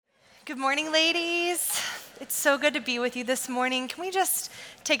Good morning, ladies. It's so good to be with you this morning. Can we just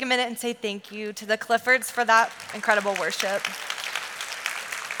take a minute and say thank you to the Cliffords for that incredible worship?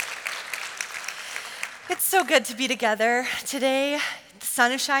 It's so good to be together today. The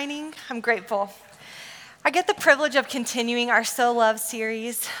sun is shining. I'm grateful. I get the privilege of continuing our So Love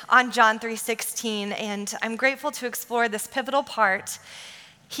series on John 3:16, and I'm grateful to explore this pivotal part.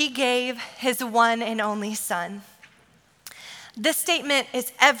 He gave his one and only son. This statement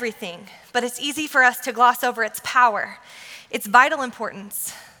is everything, but it's easy for us to gloss over its power, its vital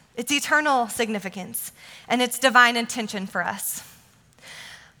importance, its eternal significance, and its divine intention for us.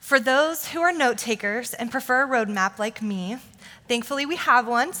 For those who are note takers and prefer a roadmap like me, thankfully we have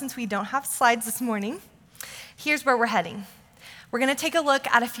one since we don't have slides this morning. Here's where we're heading. We're going to take a look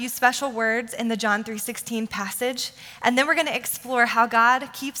at a few special words in the John 3:16 passage, and then we're going to explore how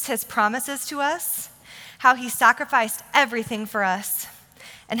God keeps his promises to us, how he sacrificed everything for us,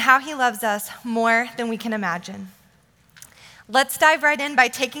 and how he loves us more than we can imagine. Let's dive right in by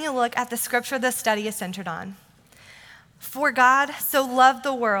taking a look at the scripture this study is centered on. For God so loved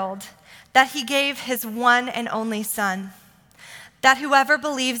the world that he gave his one and only Son, that whoever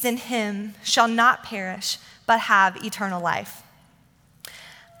believes in him shall not perish, but have eternal life.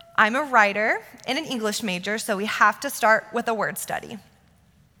 I'm a writer and an English major, so we have to start with a word study.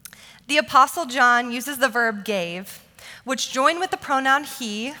 The Apostle John uses the verb gave, which joined with the pronoun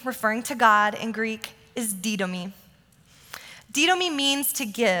he, referring to God in Greek, is didomi. Didomi means to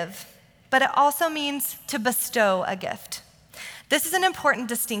give, but it also means to bestow a gift. This is an important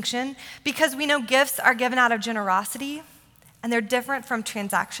distinction because we know gifts are given out of generosity, and they're different from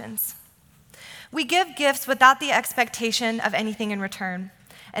transactions. We give gifts without the expectation of anything in return,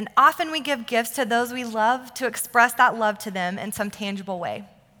 and often we give gifts to those we love to express that love to them in some tangible way.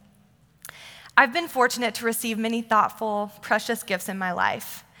 I've been fortunate to receive many thoughtful, precious gifts in my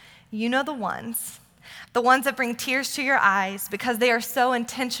life. You know the ones that bring tears to your eyes because they are so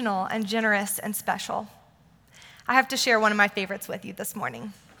intentional and generous and special. I have to share one of my favorites with you this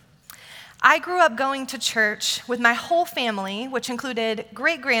morning. I grew up going to church with my whole family, which included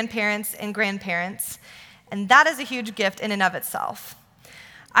great-grandparents and grandparents, and that is a huge gift in and of itself.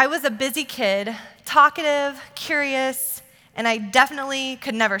 I was a busy kid, talkative, curious, and I definitely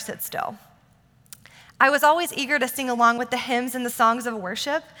could never sit still. I was always eager to sing along with the hymns and the songs of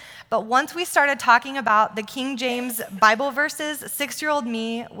worship, but once we started talking about the King James Bible verses, 6-year-old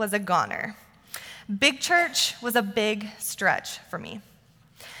me was a goner. Big church was a big stretch for me.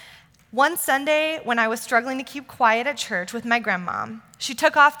 One Sunday, when I was struggling to keep quiet at church with my grandma, she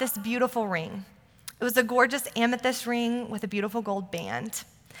took off this beautiful ring. It was a gorgeous amethyst ring with a beautiful gold band,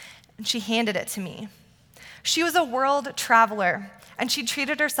 and she handed it to me. She was a world traveler, and she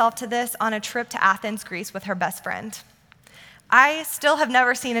treated herself to this on a trip to Athens, Greece with her best friend. I still have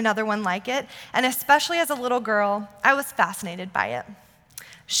never seen another one like it, and especially as a little girl, I was fascinated by it.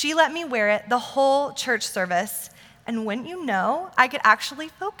 She let me wear it the whole church service, and wouldn't you know, I could actually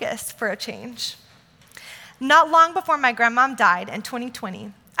focus for a change. Not long before my grandmom died in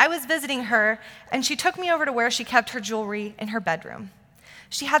 2020, I was visiting her, and she took me over to where she kept her jewelry in her bedroom.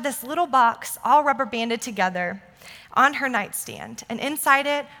 She had this little box all rubber banded together on her nightstand, and inside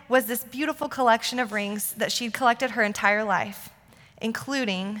it was this beautiful collection of rings that she'd collected her entire life,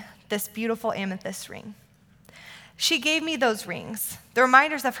 including this beautiful amethyst ring. She gave me those rings, the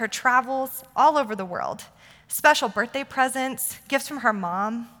reminders of her travels all over the world, special birthday presents, gifts from her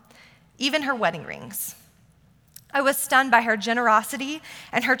mom, even her wedding rings. I was stunned by her generosity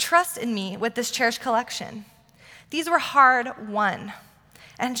and her trust in me with this cherished collection. These were hard-won,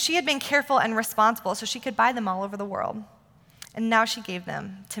 and she had been careful and responsible so she could buy them all over the world. And now she gave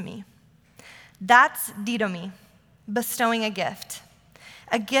them to me. That's didomi, bestowing a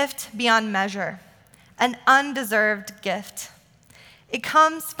gift beyond measure, an undeserved gift. It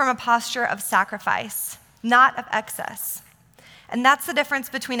comes from a posture of sacrifice, not of excess. And that's the difference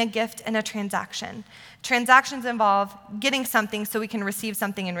between a gift and a transaction. Transactions involve getting something so we can receive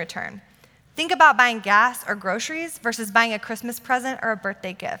something in return. Think about buying gas or groceries versus buying a Christmas present or a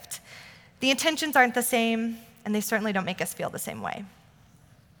birthday gift. The intentions aren't the same, and they certainly don't make us feel the same way.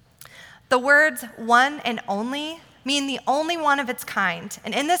 The words one and only mean the only one of its kind,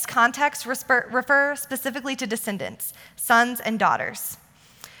 and in this context refer specifically to descendants, sons and daughters.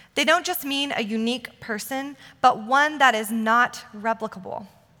 They don't just mean a unique person, but one that is not replicable.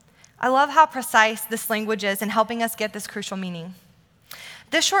 I love how precise this language is in helping us get this crucial meaning.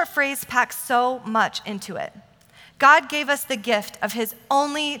 This short phrase packs so much into it. God gave us the gift of his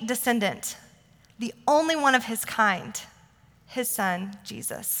only descendant, the only one of his kind, his son,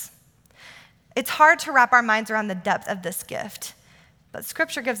 Jesus. It's hard to wrap our minds around the depth of this gift, but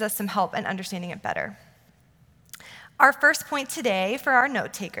Scripture gives us some help in understanding it better. Our first point today for our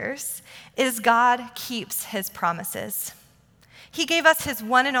note takers is God keeps his promises. He gave us his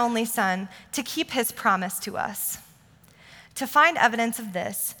one and only Son to keep his promise to us. To find evidence of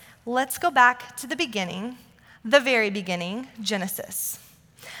this, let's go back to the beginning, the very beginning, Genesis.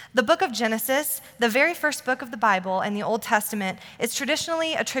 The book of Genesis, the very first book of the Bible in the Old Testament, is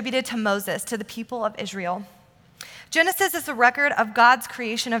traditionally attributed to Moses, to the people of Israel. Genesis is a record of God's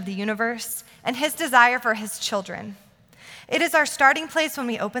creation of the universe and his desire for his children. It is our starting place when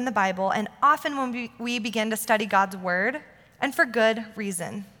we open the Bible and often when we begin to study God's word, and for good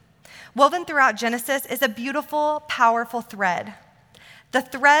reason. Woven throughout Genesis is a beautiful, powerful thread. The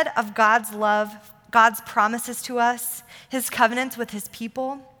thread of God's love, God's promises to us, his covenants with his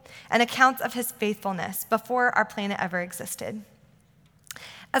people, and accounts of his faithfulness before our planet ever existed.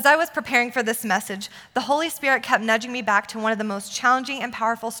 As I was preparing for this message, the Holy Spirit kept nudging me back to one of the most challenging and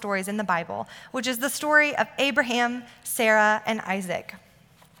powerful stories in the Bible, which is the story of Abraham, Sarah, and Isaac.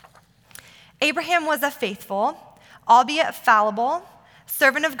 Abraham was a faithful, albeit fallible,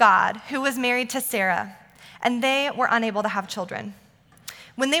 servant of God who was married to Sarah, and they were unable to have children.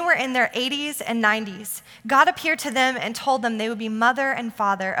 When they were in their 80s and 90s, God appeared to them and told them they would be mother and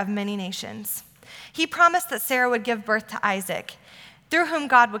father of many nations. He promised that Sarah would give birth to Isaac, through whom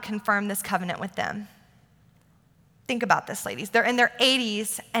God would confirm this covenant with them. Think about this, ladies. They're in their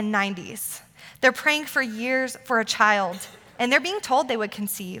 80s and 90s. They're praying for years for a child, and they're being told they would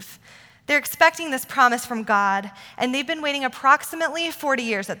conceive. They're expecting this promise from God, and they've been waiting approximately 40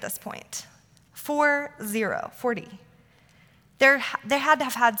 years at this point. 40. They had to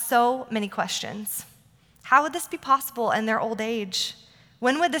have had so many questions. How would this be possible in their old age?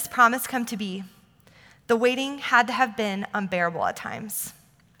 When would this promise come to be? The waiting had to have been unbearable at times.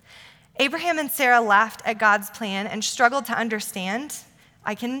 Abraham and Sarah laughed at God's plan and struggled to understand.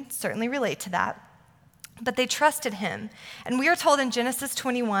 I can certainly relate to that. But they trusted him. And we are told in Genesis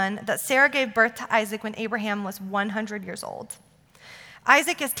 21 that Sarah gave birth to Isaac when Abraham was 100 years old.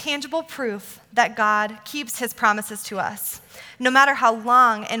 Isaac is tangible proof that God keeps his promises to us, no matter how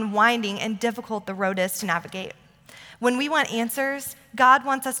long and winding and difficult the road is to navigate. When we want answers, God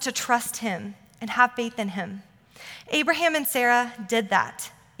wants us to trust him and have faith in him. Abraham and Sarah did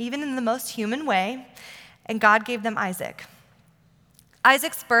that, even in the most human way, and God gave them Isaac.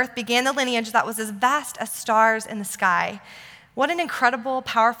 Isaac's birth began the lineage that was as vast as stars in the sky. What an incredible,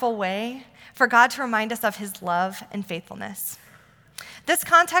 powerful way for God to remind us of his love and faithfulness. This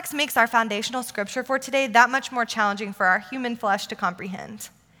context makes our foundational scripture for today that much more challenging for our human flesh to comprehend.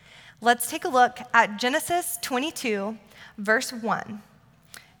 Let's take a look at Genesis 22, verse 1.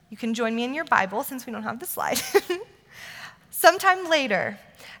 You can join me in your Bible since we don't have the slide. Sometime later,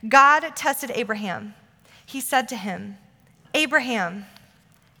 God tested Abraham. He said to him, "Abraham,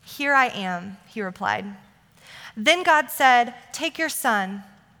 here I am," he replied. Then God said, "Take your son,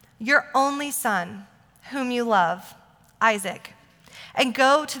 your only son, whom you love, Isaac, and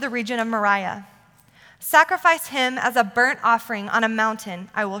go to the region of Moriah. Sacrifice him as a burnt offering on a mountain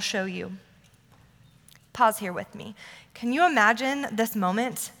I will show you." Pause here with me. Can you imagine this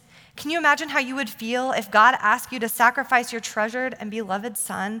moment? Can you imagine how you would feel if God asked you to sacrifice your treasured and beloved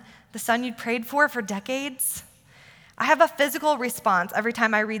son, the son you'd prayed for decades? I have a physical response every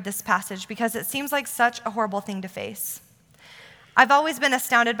time I read this passage because it seems like such a horrible thing to face. I've always been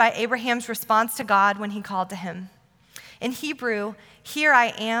astounded by Abraham's response to God when he called to him. In Hebrew, "here I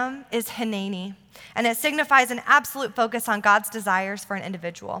am" is hineni, and it signifies an absolute focus on God's desires for an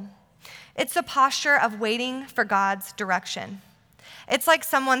individual. It's a posture of waiting for God's direction. It's like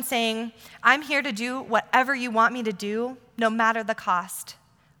someone saying, "I'm here to do whatever you want me to do, no matter the cost,"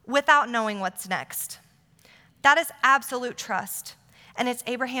 without knowing what's next. That is absolute trust, and it's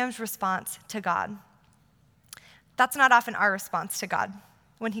Abraham's response to God. That's not often our response to God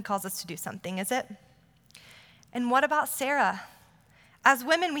when he calls us to do something, is it? And what about Sarah? As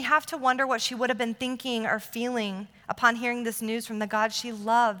women, we have to wonder what she would have been thinking or feeling upon hearing this news from the God she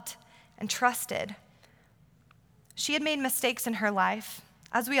loved and trusted. She had made mistakes in her life,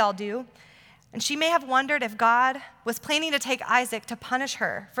 as we all do, and she may have wondered if God was planning to take Isaac to punish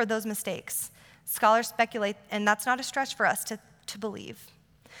her for those mistakes. Scholars speculate, and that's not a stretch for us to believe.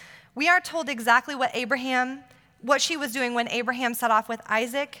 We aren't told exactly what she was doing when Abraham set off with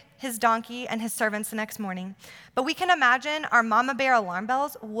Isaac, his donkey, and his servants the next morning, but we can imagine our mama bear alarm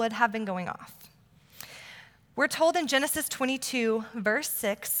bells would have been going off. We're told in Genesis 22, verse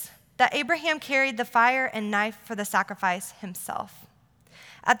 6, that Abraham carried the fire and knife for the sacrifice himself.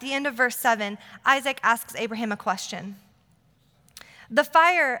 At the end of verse 7, Isaac asks Abraham a question. "The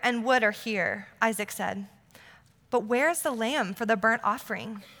fire and wood are here," Isaac said, But where is the lamb for the burnt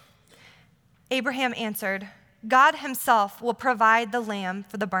offering?" Abraham answered, "God himself will provide the lamb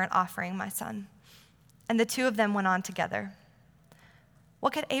for the burnt offering, my son." And the two of them went on together.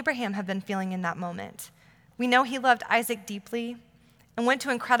 What could Abraham have been feeling in that moment? We know he loved Isaac deeply and went to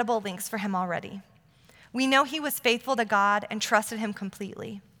incredible lengths for him already. We know he was faithful to God and trusted him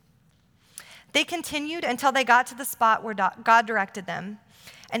completely. They continued until they got to the spot where God directed them,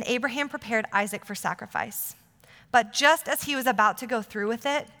 and Abraham prepared Isaac for sacrifice. But just as he was about to go through with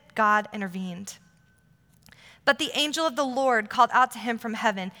it, God intervened. But the angel of the Lord called out to him from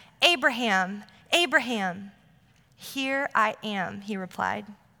heaven, "Abraham, Abraham." "Here I am," he replied.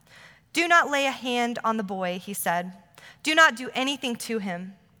 "Do not lay a hand on the boy," he said. "Do not do anything to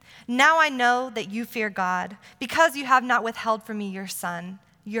him. Now I know that you fear God, because you have not withheld from me your son,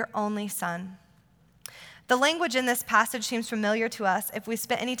 your only son." The language in this passage seems familiar to us if we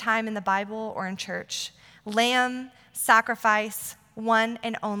spent any time in the Bible or in church. Lamb, sacrifice, one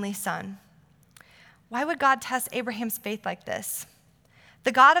and only son. Why would God test Abraham's faith like this?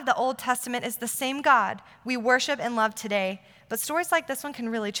 The God of the Old Testament is the same God we worship and love today, but stories like this one can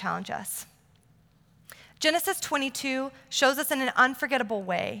really challenge us. Genesis 22 shows us in an unforgettable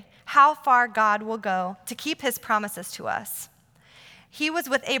way how far God will go to keep his promises to us. He was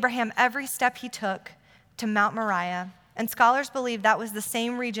with Abraham every step he took to Mount Moriah, and scholars believe that was the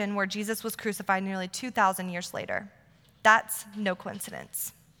same region where Jesus was crucified nearly 2,000 years later. That's no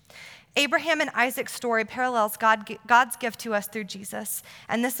coincidence. Abraham and Isaac's story parallels God's gift to us through Jesus,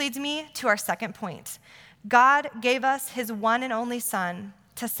 and this leads me to our second point. God gave us his one and only son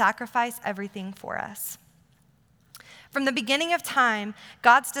to sacrifice everything for us. From the beginning of time,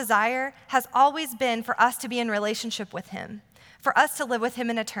 God's desire has always been for us to be in relationship with him, for us to live with him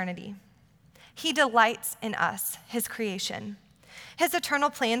in eternity. He delights in us, his creation. His eternal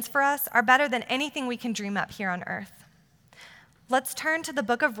plans for us are better than anything we can dream up here on earth. Let's turn to the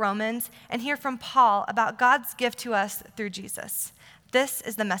book of Romans and hear from Paul about God's gift to us through Jesus. This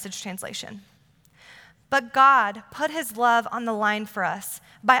is the Message translation. "But God put his love on the line for us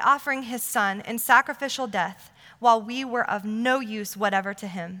by offering his son in sacrificial death while we were of no use whatever to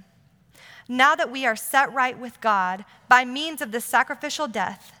him. Now that we are set right with God by means of this sacrificial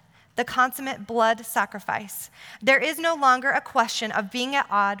death, the consummate blood sacrifice, there is no longer a question of being at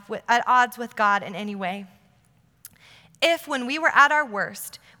odds with God in any way. If when we were at our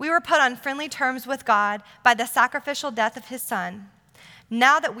worst, we were put on friendly terms with God by the sacrificial death of his son,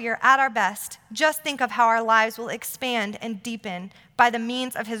 now that we are at our best, just think of how our lives will expand and deepen by the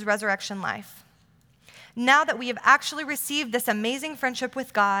means of his resurrection life. Now that we have actually received this amazing friendship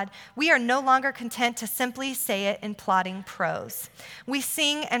with God, we are no longer content to simply say it in plodding prose. We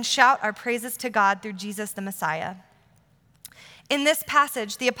sing and shout our praises to God through Jesus the Messiah." In this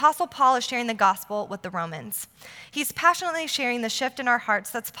passage, the Apostle Paul is sharing the gospel with the Romans. He's passionately sharing the shift in our hearts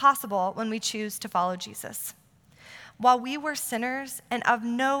that's possible when we choose to follow Jesus. While we were sinners and of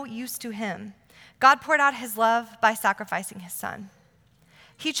no use to him, God poured out his love by sacrificing his son.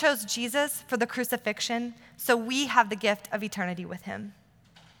 He chose Jesus for the crucifixion, so we have the gift of eternity with him.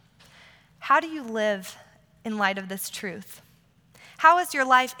 How do you live in light of this truth? How is your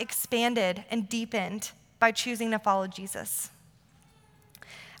life expanded and deepened by choosing to follow Jesus?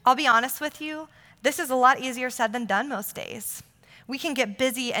 I'll be honest with you, this is a lot easier said than done most days. We can get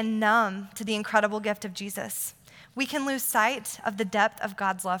busy and numb to the incredible gift of Jesus. We can lose sight of the depth of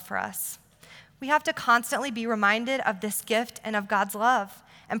God's love for us. We have to constantly be reminded of this gift and of God's love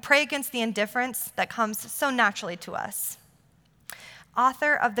and pray against the indifference that comes so naturally to us.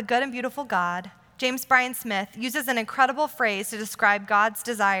 Author of The Good and Beautiful God, James Bryan Smith uses an incredible phrase to describe God's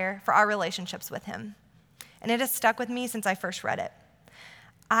desire for our relationships with him. And it has stuck with me since I first read it.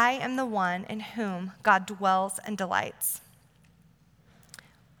 "I am the one in whom God dwells and delights."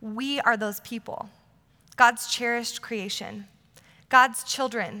 We are those people, God's cherished creation, God's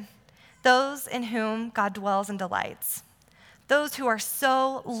children, those in whom God dwells and delights, those who are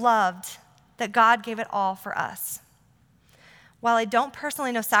so loved that God gave it all for us. While I don't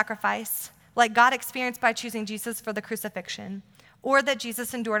personally know sacrifice, like God experienced by choosing Jesus for the crucifixion, or that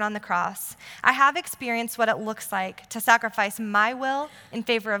Jesus endured on the cross, I have experienced what it looks like to sacrifice my will in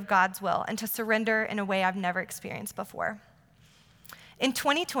favor of God's will and to surrender in a way I've never experienced before. In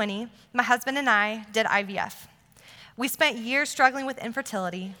 2020, my husband and I did IVF. We spent years struggling with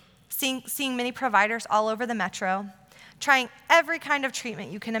infertility, seeing many providers all over the metro, trying every kind of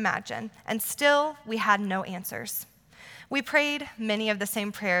treatment you can imagine, and still we had no answers. We prayed many of the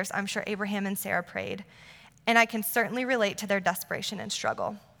same prayers I'm sure Abraham and Sarah prayed, and I can certainly relate to their desperation and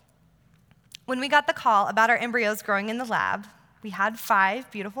struggle. When we got the call about our embryos growing in the lab, We had 5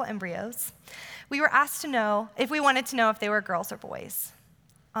 beautiful embryos. We were asked to know if we wanted to know if they were girls or boys.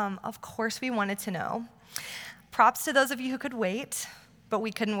 Of course we wanted to know. Props to those of you who could wait, but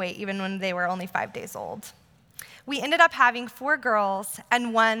we couldn't wait even when they were only 5 days old. We ended up having 4 girls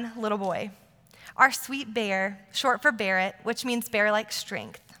and 1 little boy. Our sweet bear, short for Barrett, which means bear-like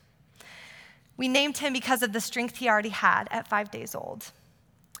strength. We named him because of the strength he already had at 5 days old.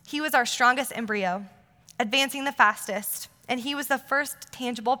 He was our strongest embryo, advancing the fastest, and he was the first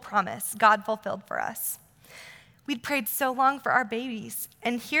tangible promise God fulfilled for us. We'd prayed so long for our babies,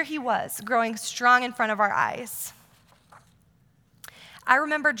 and here he was, growing strong in front of our eyes. I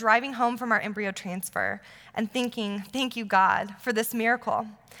remember driving home from our embryo transfer and thinking, thank you, God, for this miracle.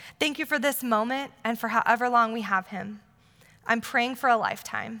 Thank you for this moment and for however long we have him. I'm praying for a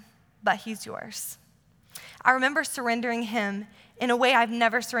lifetime, but he's yours. I remember surrendering him in a way I've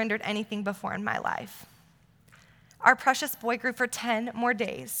never surrendered anything before in my life. Our precious boy grew for 10 more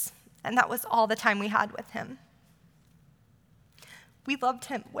days, and that was all the time we had with him. We loved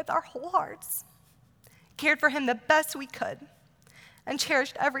him with our whole hearts, cared for him the best we could, and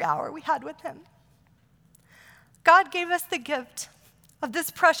cherished every hour we had with him. God gave us the gift of this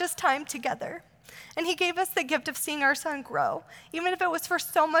precious time together, and he gave us the gift of seeing our son grow, even if it was for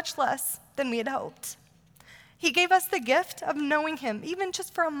so much less than we had hoped. He gave us the gift of knowing him, even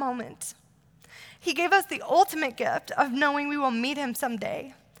just for a moment. He gave us the ultimate gift of knowing we will meet him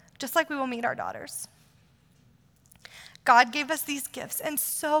someday, just like we will meet our daughters. God gave us these gifts and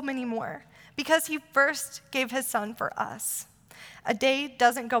so many more because he first gave his son for us. A day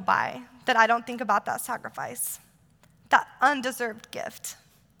doesn't go by that I don't think about that sacrifice, that undeserved gift,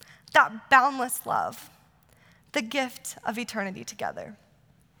 that boundless love, the gift of eternity together.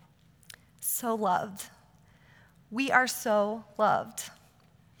 So loved. We are so loved.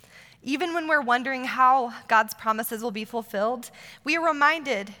 Even when we're wondering how God's promises will be fulfilled, we are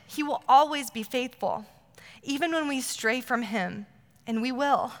reminded he will always be faithful, even when we stray from him, and we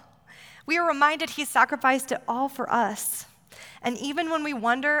will. We are reminded he sacrificed it all for us. And even when we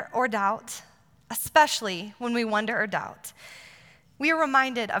wonder or doubt, especially when we wonder or doubt, we are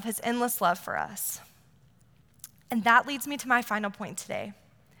reminded of his endless love for us. And that leads me to my final point today.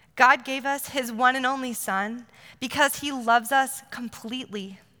 God gave us his one and only son because he loves us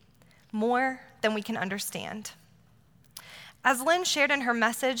completely, more than we can understand. As Lynn shared in her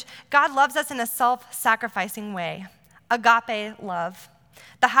message, God loves us in a self-sacrificing way, agape love,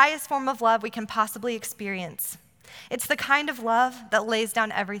 the highest form of love we can possibly experience. It's the kind of love that lays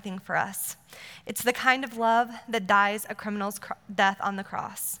down everything for us. It's the kind of love that dies a criminal's death on the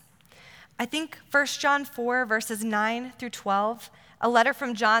cross. I think 1 John 4, verses 9 through 12, a letter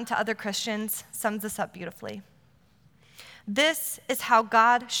from John to other Christians, sums this up beautifully. This is how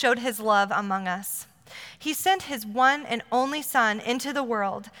God showed his love among us. He sent his one and only Son into the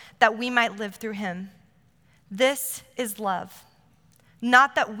world that we might live through him. This is love.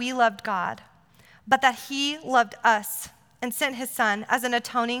 Not that we loved God, but that he loved us and sent his Son as an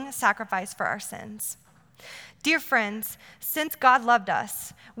atoning sacrifice for our sins. Dear friends, since God loved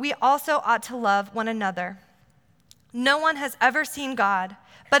us, we also ought to love one another. No one has ever seen God,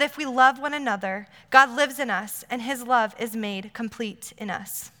 but if we love one another, God lives in us and his love is made complete in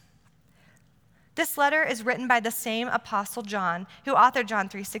us. This letter is written by the same apostle John who authored John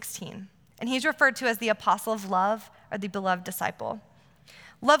 3:16, and he's referred to as the apostle of love or the beloved disciple.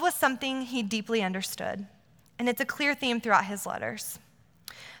 Love was something he deeply understood, and it's a clear theme throughout his letters.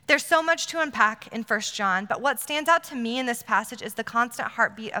 There's so much to unpack in 1 John, but what stands out to me in this passage is the constant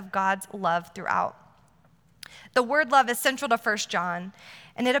heartbeat of God's love throughout. The word love is central to 1 John,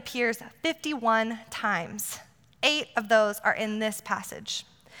 and it appears 51 times. 8 of those are in this passage.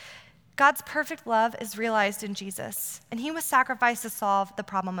 God's perfect love is realized in Jesus, and he was sacrificed to solve the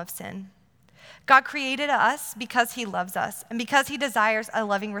problem of sin. God created us because he loves us and because he desires a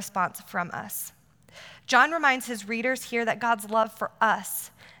loving response from us. John reminds his readers here that God's love for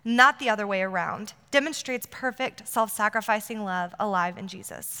us, not the other way around, demonstrates perfect self-sacrificing love alive in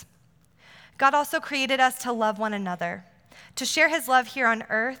Jesus. God also created us to love one another, to share his love here on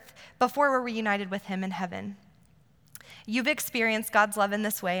earth before we're reunited with him in heaven. You've experienced God's love in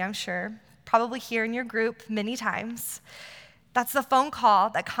this way, I'm sure, probably here in your group many times. That's the phone call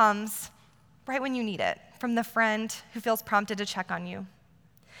that comes right when you need it from the friend who feels prompted to check on you.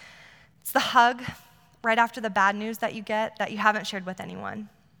 It's the hug right after the bad news that you get that you haven't shared with anyone.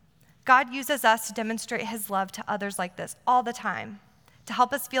 God uses us to demonstrate his love to others like this all the time, to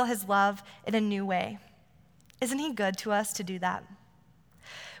help us feel his love in a new way. Isn't he good to us to do that?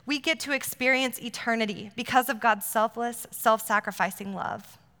 We get to experience eternity because of God's selfless, self-sacrificing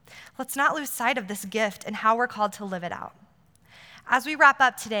love. Let's not lose sight of this gift and how we're called to live it out. As we wrap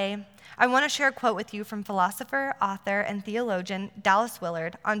up today, I want to share a quote with you from philosopher, author, and theologian Dallas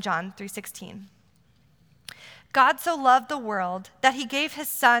Willard on John 3:16. God so loved the world that he gave his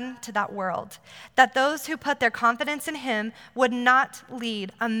son to that world, that those who put their confidence in him would not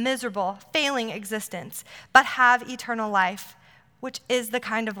lead a miserable, failing existence, but have eternal life, which is the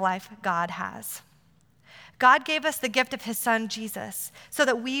kind of life God has. God gave us the gift of his son, Jesus, so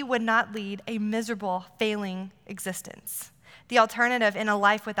that we would not lead a miserable, failing existence, the alternative in a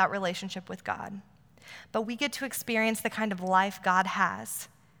life without relationship with God. But we get to experience the kind of life God has,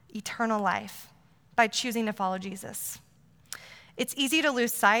 eternal life, by choosing to follow Jesus. It's easy to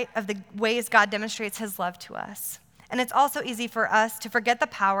lose sight of the ways God demonstrates his love to us. And it's also easy for us to forget the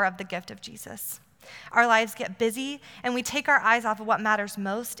power of the gift of Jesus. Our lives get busy, and we take our eyes off of what matters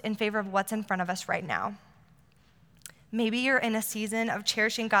most in favor of what's in front of us right now. Maybe you're in a season of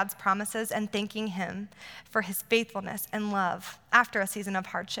cherishing God's promises and thanking him for his faithfulness and love after a season of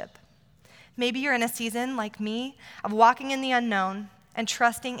hardship. Maybe you're in a season, like me, of walking in the unknown and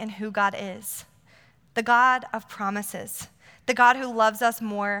trusting in who God is. The God of promises, the God who loves us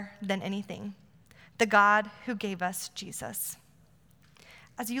more than anything, the God who gave us Jesus.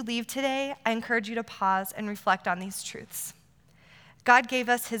 As you leave today, I encourage you to pause and reflect on these truths. God gave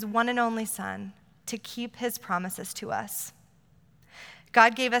us his one and only Son to keep his promises to us.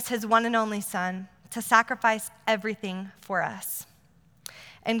 God gave us his one and only Son to sacrifice everything for us.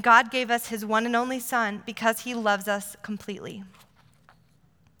 And God gave us his one and only Son because he loves us completely.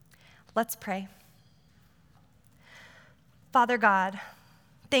 Let's pray. Father God,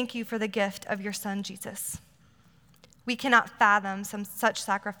 thank you for the gift of your Son, Jesus. We cannot fathom such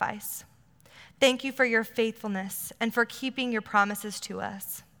sacrifice. Thank you for your faithfulness and for keeping your promises to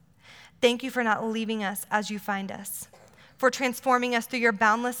us. Thank you for not leaving us as you find us, for transforming us through your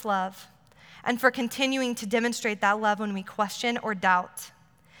boundless love, and for continuing to demonstrate that love when we question or doubt.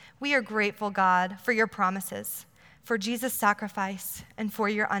 We are grateful, God, for your promises, for Jesus' sacrifice, and for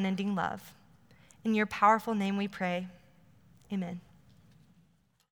your unending love. In your powerful name we pray. Amen.